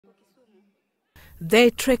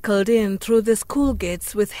They trickled in through the school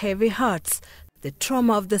gates with heavy hearts, the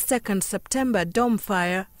trauma of the 2nd September dome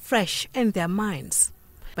fire fresh in their minds.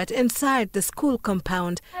 But inside the school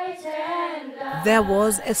compound, there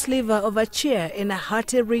was a sliver of a cheer in a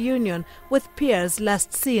hearty reunion with peers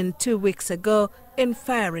last seen 2 weeks ago in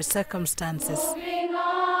fiery circumstances.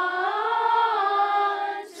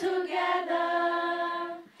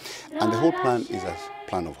 And the whole plan is a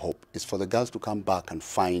plan of hope. It's for the girls to come back and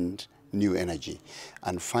find new energy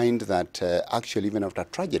and find that actually even after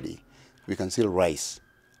tragedy, we can still rise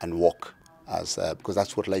and walk because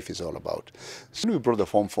that's what life is all about. So when we brought the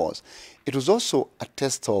Form 4s, it was also a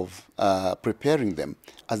test of preparing them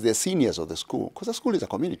as they're seniors of the school, because the school is a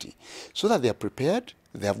community, so that they're prepared,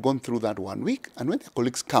 they have gone through that 1 week, and when their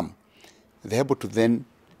colleagues come, they're able to then,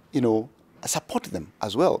 support them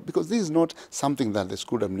as well, because this is not something that the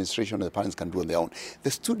school administration or the parents can do on their own. The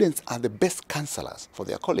students are the best counselors for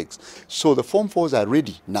their colleagues. So the Form 4s are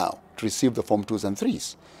ready now to receive the Form 2s and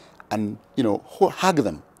 3s and, hug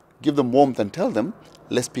them, give them warmth and tell them,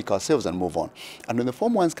 let's pick ourselves and move on. And when the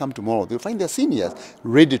Form 1s come tomorrow, they'll find their seniors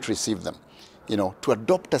ready to receive them, to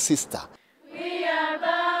adopt a sister. We are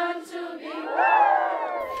bound to be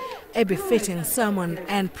one. A befitting sermon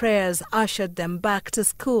and prayers ushered them back to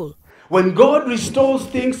school. When God restores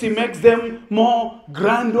things, He makes them more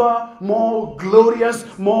grandeur, more glorious,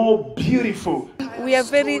 more beautiful. We are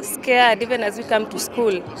very scared even as we come to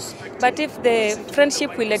school. But if the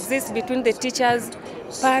friendship will exist between the teachers,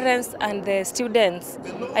 parents and the students,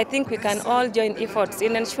 I think we can all join efforts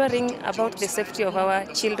in ensuring about the safety of our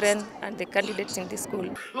children and the candidates in the school.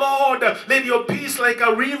 Lord, let your peace like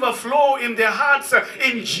a river flow in their hearts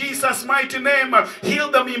in Jesus' mighty name.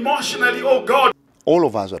 Heal them emotionally, oh God. All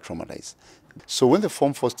of us were traumatized. So when the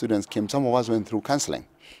Form 4 students came, some of us went through counseling,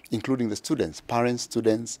 including the students, parents,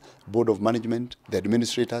 students, board of management, the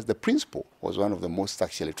administrators. The principal was one of the most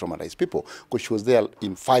actually traumatized people, because she was there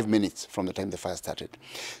in 5 minutes from the time the fire started.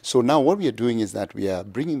 So now what we are doing is that we are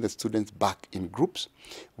bringing the students back in groups.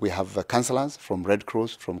 We have counselors from Red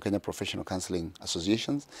Cross, from Kenya Professional Counseling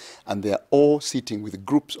Associations, and they are all sitting with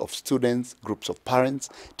groups of students, groups of parents,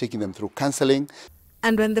 taking them through counseling.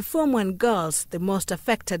 And when the Form 1 girls, the most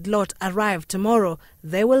affected lot, arrive tomorrow,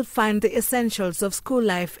 they will find the essentials of school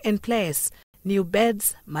life in place. New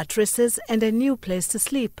beds, mattresses and a new place to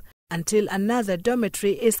sleep until another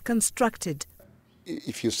dormitory is constructed.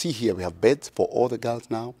 If you see here, we have beds for all the girls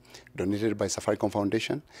now, donated by Safaricom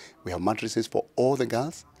Foundation. We have mattresses for all the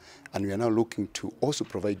girls. And we are now looking to also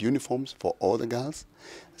provide uniforms for all the girls.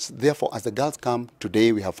 So therefore, as the girls come,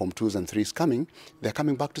 today we have Form 2s and 3s coming, they're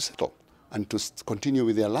coming back to settle and to continue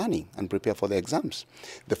with their learning and prepare for their exams.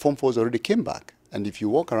 The Form 4s already came back, and if you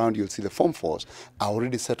walk around, you'll see the Form 4s are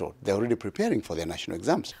already settled. They're already preparing for their national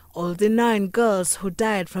exams. All the 9 girls who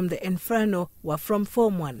died from the inferno were from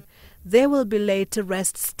Form 1. They will be laid to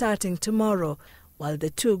rest starting tomorrow, while the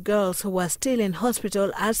 2 girls who were still in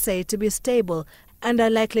hospital are said to be stable and are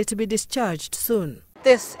likely to be discharged soon.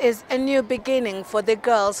 This is a new beginning for the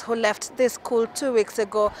girls who left this school 2 weeks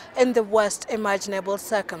ago in the worst imaginable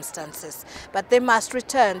circumstances. But they must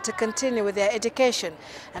return to continue with their education.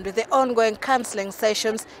 And with the ongoing counseling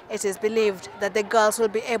sessions, it is believed that the girls will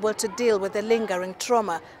be able to deal with the lingering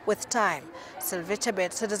trauma with time. Sylvia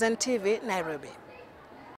Chebet, Citizen TV, Nairobi.